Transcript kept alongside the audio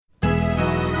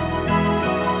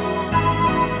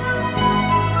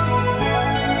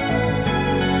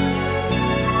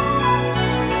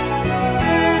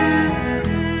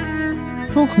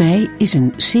Volg mij is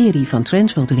een serie van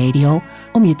Transworld Radio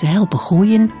om je te helpen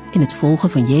groeien in het volgen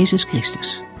van Jezus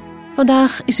Christus.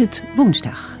 Vandaag is het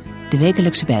woensdag, de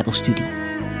wekelijkse Bijbelstudie.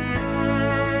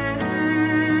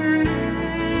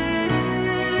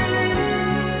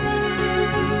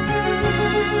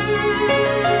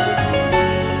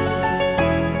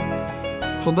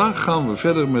 Vandaag gaan we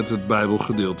verder met het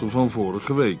Bijbelgedeelte van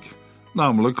vorige week,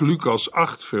 namelijk Lucas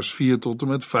 8 vers 4 tot en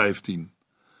met 15.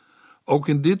 Ook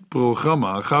in dit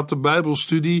programma gaat de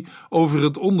Bijbelstudie over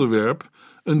het onderwerp: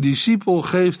 een discipel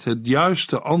geeft het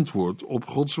juiste antwoord op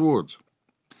Gods woord.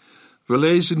 We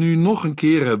lezen nu nog een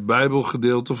keer het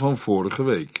Bijbelgedeelte van vorige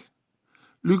week.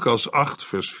 Lucas 8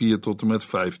 vers 4 tot en met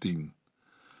 15.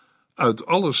 Uit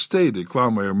alle steden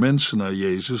kwamen er mensen naar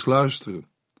Jezus luisteren.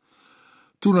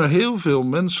 Toen er heel veel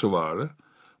mensen waren,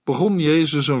 begon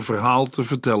Jezus een verhaal te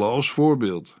vertellen als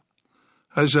voorbeeld.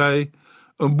 Hij zei: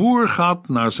 een boer gaat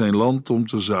naar zijn land om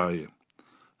te zaaien.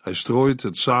 Hij strooit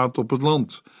het zaad op het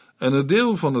land en een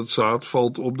deel van het zaad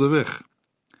valt op de weg.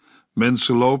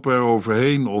 Mensen lopen er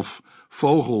overheen of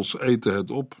vogels eten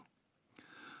het op.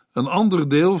 Een ander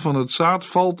deel van het zaad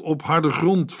valt op harde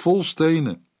grond vol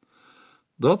stenen.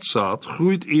 Dat zaad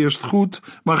groeit eerst goed,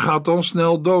 maar gaat dan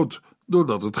snel dood,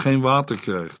 doordat het geen water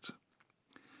krijgt.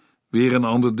 Weer een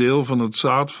ander deel van het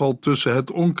zaad valt tussen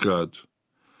het onkruid.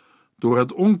 Door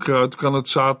het onkruid kan het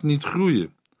zaad niet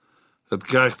groeien. Het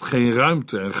krijgt geen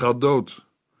ruimte en gaat dood.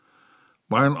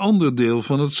 Maar een ander deel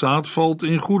van het zaad valt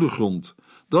in goede grond.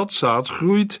 Dat zaad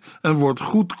groeit en wordt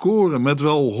goed koren met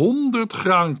wel 100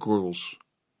 graankorrels.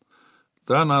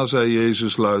 Daarna zei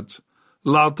Jezus luid: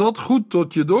 laat dat goed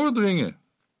tot je doordringen.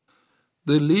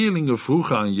 De leerlingen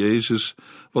vroegen aan Jezus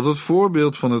wat het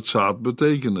voorbeeld van het zaad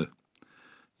betekende.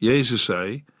 Jezus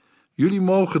zei: jullie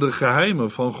mogen de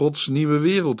geheimen van Gods nieuwe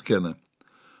wereld kennen,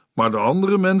 maar de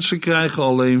andere mensen krijgen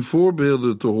alleen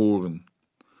voorbeelden te horen.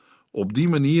 Op die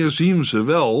manier zien ze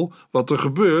wel wat er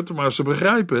gebeurt, maar ze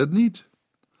begrijpen het niet.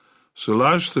 Ze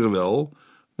luisteren wel,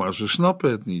 maar ze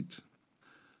snappen het niet.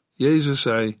 Jezus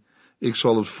zei: ik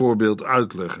zal het voorbeeld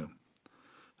uitleggen.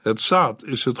 Het zaad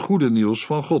is het goede nieuws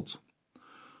van God.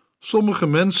 Sommige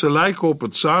mensen lijken op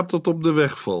het zaad dat op de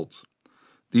weg valt.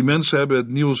 Die mensen hebben het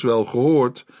nieuws wel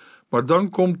gehoord, maar dan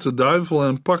komt de duivel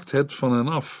en pakt het van hen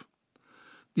af.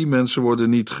 Die mensen worden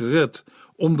niet gered,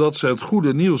 omdat ze het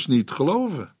goede nieuws niet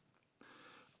geloven.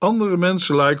 Andere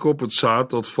mensen lijken op het zaad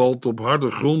dat valt op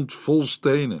harde grond vol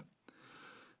stenen.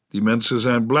 Die mensen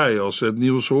zijn blij als ze het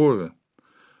nieuws horen.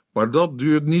 Maar dat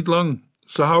duurt niet lang,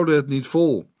 ze houden het niet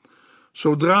vol.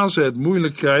 Zodra ze het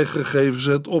moeilijk krijgen, geven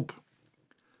ze het op.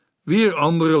 Weer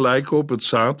anderen lijken op het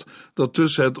zaad dat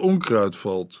tussen het onkruid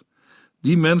valt.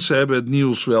 Die mensen hebben het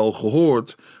nieuws wel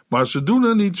gehoord, maar ze doen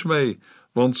er niets mee,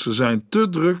 want ze zijn te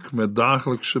druk met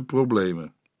dagelijkse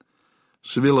problemen.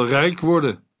 Ze willen rijk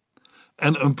worden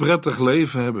en een prettig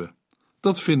leven hebben.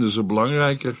 Dat vinden ze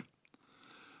belangrijker.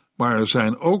 Maar er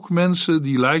zijn ook mensen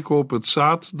die lijken op het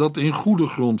zaad dat in goede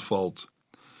grond valt.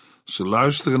 Ze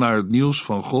luisteren naar het nieuws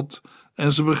van God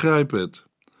en ze begrijpen het.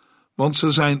 Want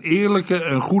ze zijn eerlijke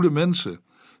en goede mensen.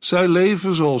 Zij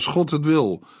leven zoals God het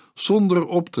wil, zonder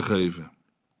op te geven.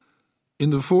 In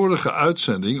de vorige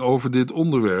uitzending over dit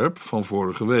onderwerp van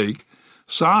vorige week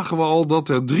zagen we al dat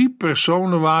er 3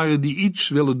 personen waren die iets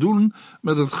willen doen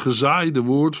met het gezaaide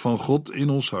woord van God in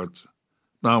ons hart.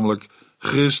 Namelijk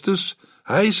Christus,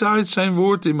 hij zaait zijn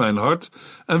woord in mijn hart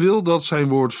en wil dat zijn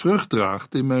woord vrucht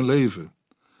draagt in mijn leven.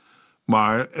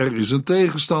 Maar er is een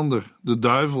tegenstander, de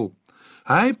duivel.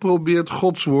 Hij probeert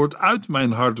Gods woord uit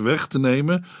mijn hart weg te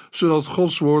nemen, zodat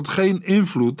Gods woord geen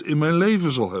invloed in mijn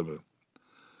leven zal hebben.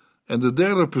 En de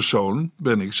derde persoon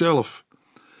ben ik zelf.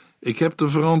 Ik heb de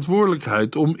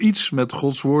verantwoordelijkheid om iets met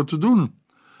Gods woord te doen.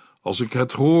 Als ik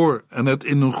het hoor en het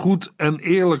in een goed en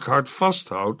eerlijk hart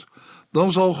vasthoud,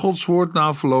 dan zal Gods woord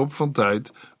na verloop van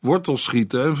tijd wortel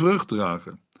schieten en vrucht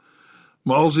dragen.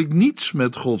 Maar als ik niets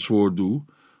met Gods woord doe,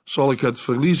 zal ik het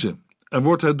verliezen en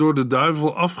wordt het door de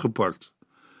duivel afgepakt.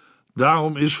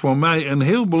 Daarom is voor mij een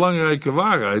heel belangrijke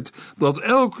waarheid dat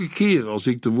elke keer als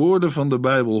ik de woorden van de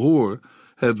Bijbel hoor,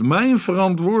 het mijn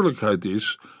verantwoordelijkheid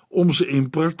is om ze in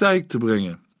praktijk te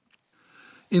brengen.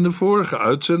 In de vorige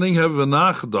uitzending hebben we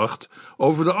nagedacht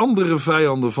over de andere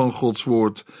vijanden van Gods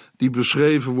woord die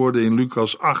beschreven worden in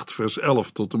Lucas 8 vers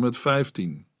 11 tot en met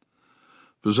 15.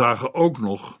 We zagen ook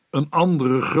nog een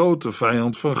andere grote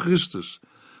vijand van Christus,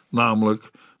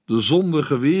 namelijk de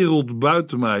zondige wereld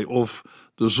buiten mij of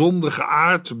de zondige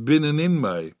aard binnenin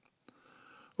mij.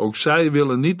 Ook zij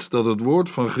willen niet dat het woord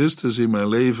van Christus in mijn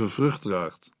leven vrucht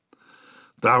draagt.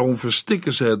 Daarom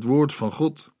verstikken ze het woord van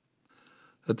God.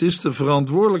 Het is de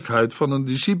verantwoordelijkheid van een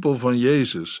discipel van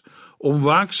Jezus om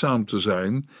waakzaam te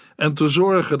zijn en te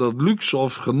zorgen dat luxe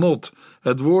of genot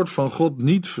het woord van God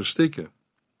niet verstikken.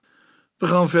 We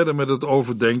gaan verder met het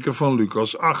overdenken van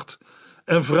Lucas 8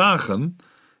 en vragen: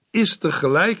 is de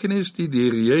gelijkenis die de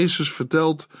Heer Jezus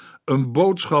vertelt een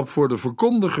boodschap voor de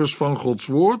verkondigers van Gods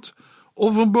woord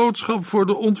of een boodschap voor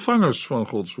de ontvangers van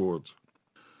Gods woord?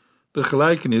 De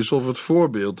gelijkenis of het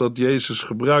voorbeeld dat Jezus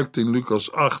gebruikt in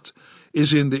Lucas 8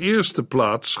 is in de eerste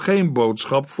plaats geen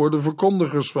boodschap voor de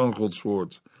verkondigers van Gods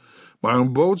woord, maar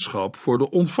een boodschap voor de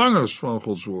ontvangers van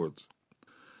Gods woord.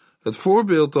 Het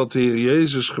voorbeeld dat de Heer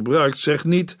Jezus gebruikt zegt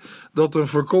niet dat een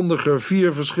verkondiger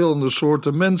 4 verschillende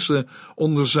soorten mensen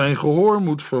onder zijn gehoor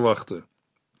moet verwachten,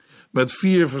 met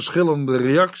 4 verschillende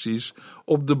reacties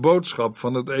op de boodschap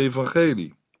van het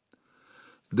evangelie.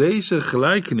 Deze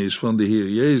gelijkenis van de Heer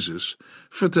Jezus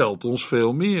vertelt ons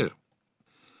veel meer.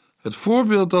 Het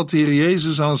voorbeeld dat de Heer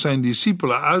Jezus aan zijn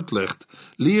discipelen uitlegt,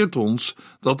 leert ons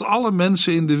dat alle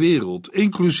mensen in de wereld,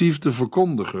 inclusief de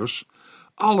verkondigers,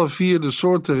 alle 4 de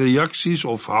soorten reacties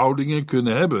of houdingen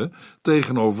kunnen hebben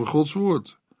tegenover Gods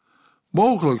woord.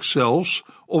 Mogelijk zelfs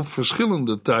op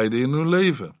verschillende tijden in hun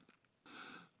leven.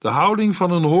 De houding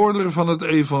van een hoorder van het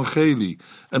evangelie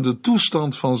en de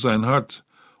toestand van zijn hart,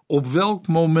 op welk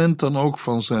moment dan ook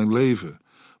van zijn leven,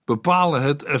 bepalen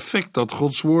het effect dat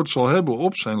Gods woord zal hebben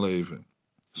op zijn leven.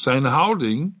 Zijn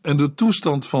houding en de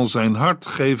toestand van zijn hart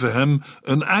geven hem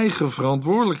een eigen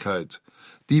verantwoordelijkheid,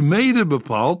 die mede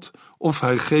bepaalt of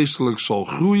hij geestelijk zal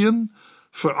groeien,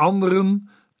 veranderen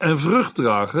en vrucht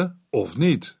dragen of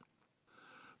niet.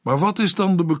 Maar wat is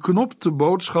dan de beknopte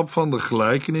boodschap van de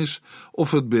gelijkenis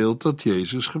of het beeld dat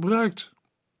Jezus gebruikt?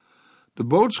 De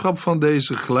boodschap van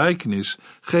deze gelijkenis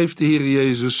geeft de Heer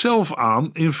Jezus zelf aan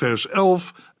in vers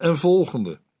 11 en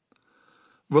volgende.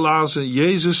 We lazen: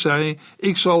 Jezus zei: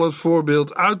 ik zal het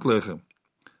voorbeeld uitleggen.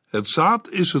 Het zaad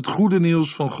is het goede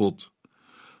nieuws van God.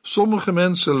 Sommige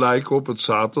mensen lijken op het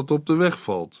zaad dat op de weg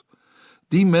valt.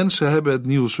 Die mensen hebben het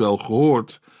nieuws wel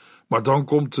gehoord, maar dan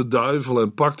komt de duivel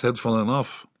en pakt het van hen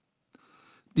af.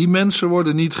 Die mensen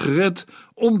worden niet gered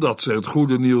omdat ze het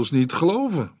goede nieuws niet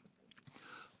geloven.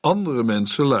 Andere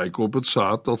mensen lijken op het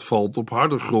zaad dat valt op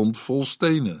harde grond vol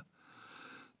stenen.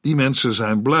 Die mensen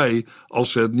zijn blij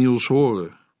als ze het nieuws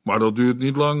horen, maar dat duurt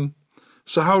niet lang.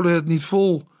 Ze houden het niet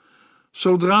vol.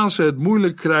 Zodra ze het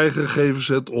moeilijk krijgen, geven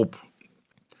ze het op.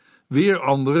 Weer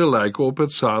anderen lijken op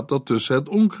het zaad dat tussen het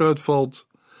onkruid valt.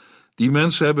 Die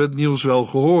mensen hebben het nieuws wel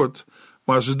gehoord,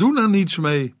 maar ze doen er niets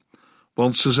mee,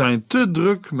 want ze zijn te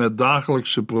druk met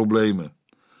dagelijkse problemen.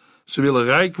 Ze willen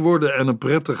rijk worden en een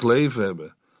prettig leven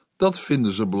hebben. Dat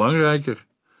vinden ze belangrijker.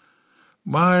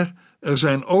 Maar er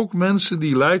zijn ook mensen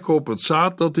die lijken op het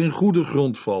zaad dat in goede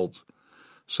grond valt.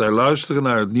 Zij luisteren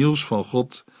naar het nieuws van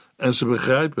God en ze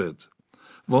begrijpen het.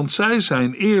 Want zij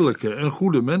zijn eerlijke en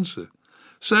goede mensen.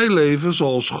 Zij leven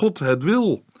zoals God het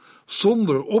wil,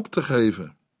 zonder op te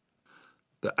geven.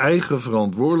 De eigen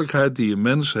verantwoordelijkheid die een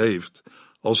mens heeft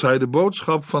als hij de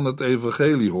boodschap van het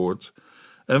evangelie hoort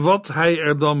en wat hij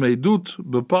er dan mee doet,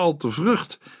 bepaalt de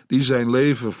vrucht die zijn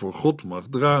leven voor God mag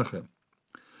dragen.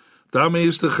 Daarmee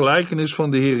is de gelijkenis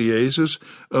van de Heer Jezus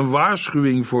een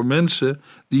waarschuwing voor mensen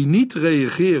die niet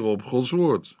reageren op Gods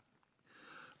woord.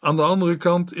 Aan de andere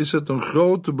kant is het een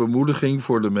grote bemoediging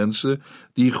voor de mensen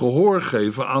die gehoor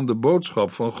geven aan de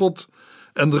boodschap van God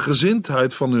en de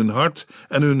gezindheid van hun hart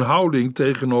en hun houding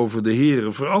tegenover de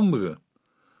Heere veranderen.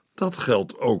 Dat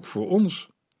geldt ook voor ons.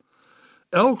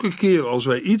 Elke keer als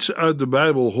wij iets uit de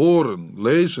Bijbel horen,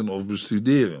 lezen of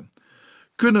bestuderen,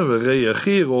 kunnen we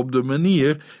reageren op de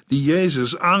manier die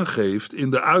Jezus aangeeft in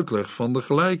de uitleg van de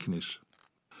gelijkenis.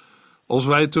 Als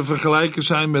wij te vergelijken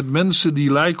zijn met mensen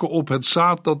die lijken op het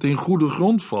zaad dat in goede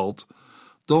grond valt,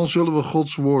 dan zullen we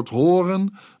Gods woord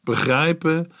horen,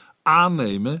 begrijpen,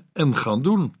 aannemen en gaan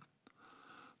doen.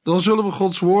 Dan zullen we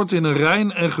Gods woord in een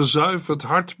rein en gezuiverd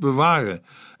hart bewaren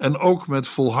en ook met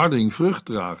volharding vrucht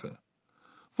dragen.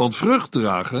 Want vrucht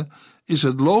dragen is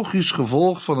het logisch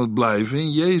gevolg van het blijven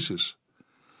in Jezus.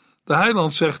 De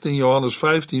heiland zegt in Johannes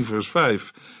 15 vers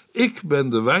 5: ik ben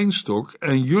de wijnstok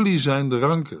en jullie zijn de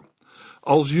ranken.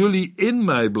 Als jullie in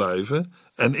mij blijven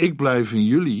en ik blijf in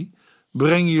jullie,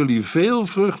 brengen jullie veel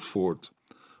vrucht voort,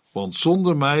 want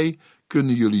zonder mij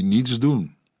kunnen jullie niets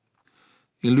doen.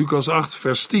 In Lucas 8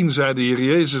 vers 10 zei de Heer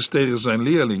Jezus tegen zijn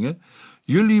leerlingen: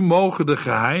 jullie mogen de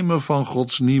geheimen van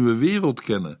Gods nieuwe wereld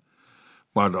kennen,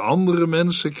 maar de andere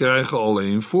mensen krijgen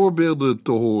alleen voorbeelden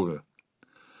te horen.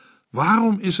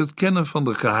 Waarom is het kennen van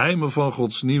de geheimen van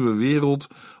Gods nieuwe wereld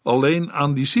alleen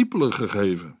aan discipelen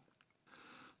gegeven?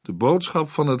 De boodschap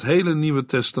van het hele Nieuwe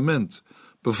Testament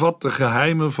bevat de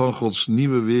geheimen van Gods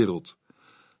nieuwe wereld,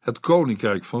 het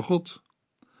koninkrijk van God.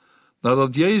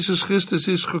 Nadat Jezus Christus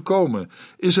is gekomen,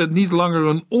 is het niet langer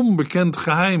een onbekend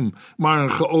geheim, maar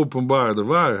een geopenbaarde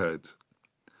waarheid.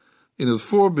 In het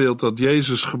voorbeeld dat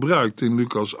Jezus gebruikt in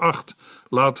Lucas 8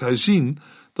 laat hij zien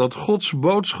dat Gods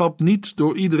boodschap niet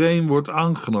door iedereen wordt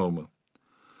aangenomen.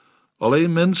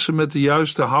 Alleen mensen met de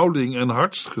juiste houding en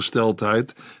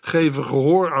hartsgesteldheid geven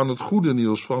gehoor aan het goede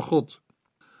nieuws van God.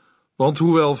 Want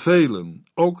hoewel velen,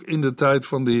 ook in de tijd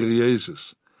van de Heer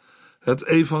Jezus, het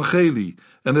evangelie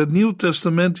en het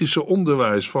nieuwtestamentische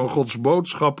onderwijs van Gods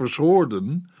boodschappers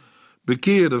hoorden,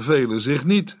 bekeerden velen zich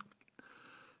niet.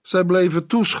 Zij bleven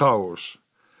toeschouwers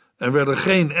en werden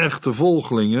geen echte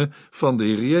volgelingen van de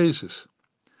Heer Jezus.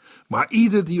 Maar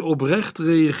ieder die oprecht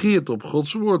reageert op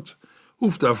Gods woord,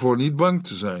 hoeft daarvoor niet bang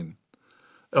te zijn.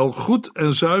 Elk goed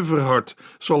en zuiver hart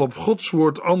zal op Gods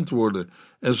woord antwoorden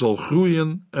en zal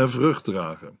groeien en vrucht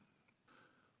dragen.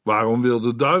 Waarom wil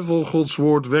de duivel Gods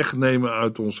woord wegnemen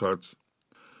uit ons hart?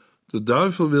 De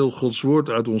duivel wil Gods woord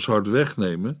uit ons hart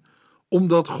wegnemen,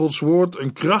 omdat Gods woord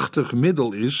een krachtig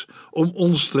middel is om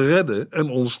ons te redden en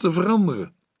ons te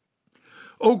veranderen.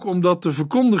 Ook omdat de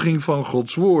verkondiging van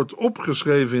Gods woord,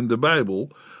 opgeschreven in de Bijbel,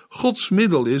 Gods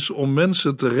middel is om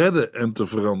mensen te redden en te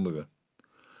veranderen.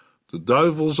 De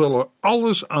duivel zal er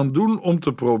alles aan doen om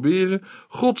te proberen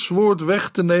Gods woord weg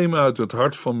te nemen uit het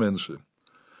hart van mensen.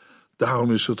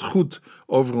 Daarom is het goed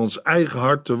over ons eigen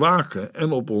hart te waken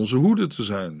en op onze hoede te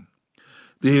zijn.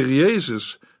 De Heer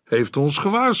Jezus heeft ons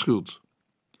gewaarschuwd.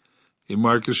 In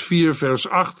Markus 4 vers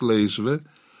 8 lezen we: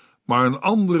 maar een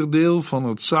ander deel van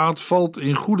het zaad valt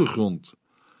in goede grond.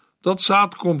 Dat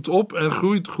zaad komt op en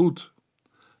groeit goed.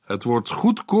 Het wordt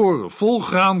goed koren, vol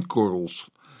graankorrels.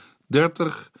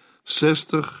 30,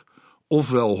 60 of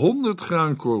wel 100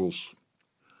 graankorrels.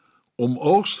 Om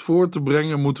oogst voor te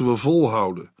brengen moeten we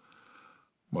volhouden.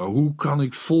 Maar hoe kan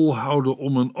ik volhouden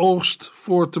om een oogst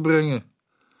voor te brengen?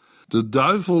 De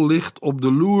duivel ligt op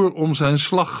de loer om zijn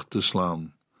slag te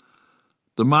slaan.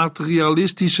 De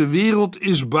materialistische wereld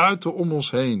is buiten om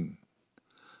ons heen.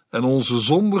 En onze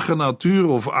zondige natuur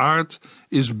of aard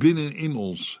is binnenin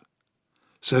ons.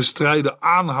 Zij strijden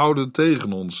aanhoudend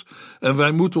tegen ons en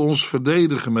wij moeten ons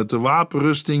verdedigen met de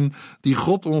wapenrusting die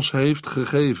God ons heeft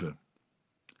gegeven.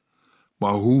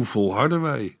 Maar hoe volharden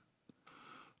wij?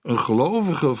 Een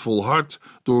gelovige volhardt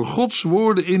door Gods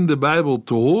woorden in de Bijbel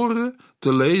te horen,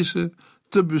 te lezen,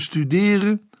 te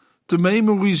bestuderen, te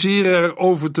memoriseren,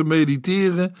 erover te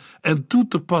mediteren en toe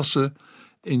te passen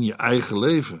in je eigen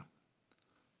leven.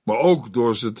 Maar ook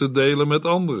door ze te delen met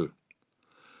anderen.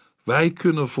 Wij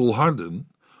kunnen volharden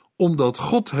omdat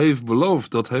God heeft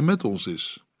beloofd dat Hij met ons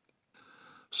is.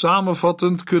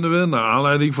 Samenvattend kunnen we, naar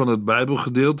aanleiding van het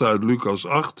Bijbelgedeelte uit Lucas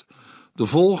 8, de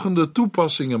volgende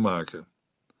toepassingen maken.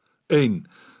 1.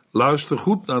 Luister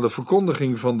goed naar de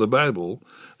verkondiging van de Bijbel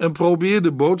en probeer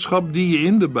de boodschap die je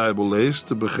in de Bijbel leest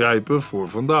te begrijpen voor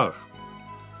vandaag.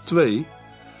 2.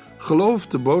 Geloof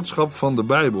de boodschap van de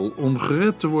Bijbel om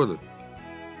gered te worden.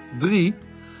 3.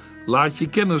 Laat je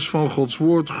kennis van Gods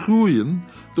woord groeien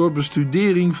door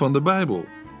bestudering van de Bijbel.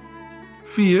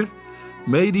 4.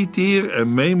 Mediteer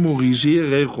en memoriseer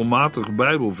regelmatig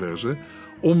Bijbelversen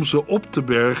om ze op te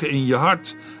bergen in je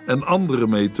hart en anderen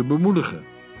mee te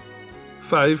bemoedigen.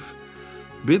 5.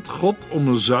 Bid God om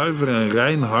een zuiver en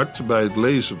rein hart bij het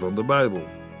lezen van de Bijbel.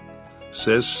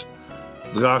 6.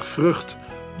 Draag vrucht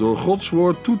door Gods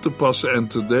woord toe te passen en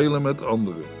te delen met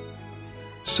anderen.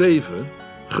 7.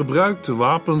 Gebruik de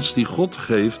wapens die God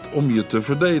geeft om je te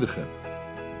verdedigen.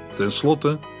 Ten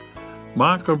slotte,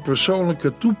 maak een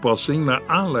persoonlijke toepassing naar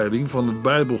aanleiding van het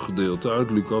Bijbelgedeelte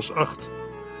uit Lucas 8.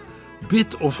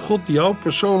 Bid of God jouw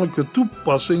persoonlijke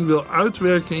toepassing wil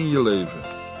uitwerken in je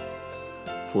leven.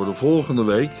 Voor de volgende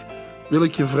week wil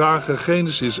ik je vragen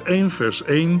Genesis 1 vers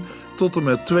 1 tot en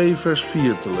met 2 vers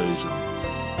 4 te lezen.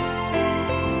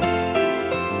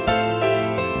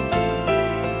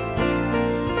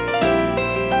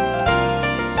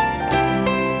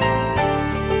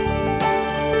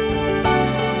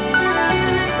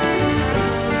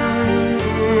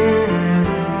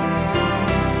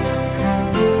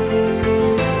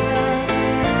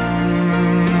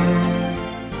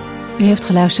 U heeft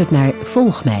geluisterd naar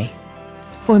Volg mij.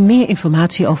 Voor meer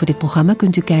informatie over dit programma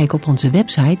kunt u kijken op onze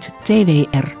website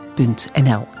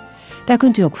twr.nl. Daar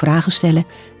kunt u ook vragen stellen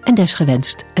en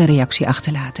desgewenst een reactie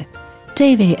achterlaten.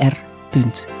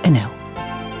 twr.nl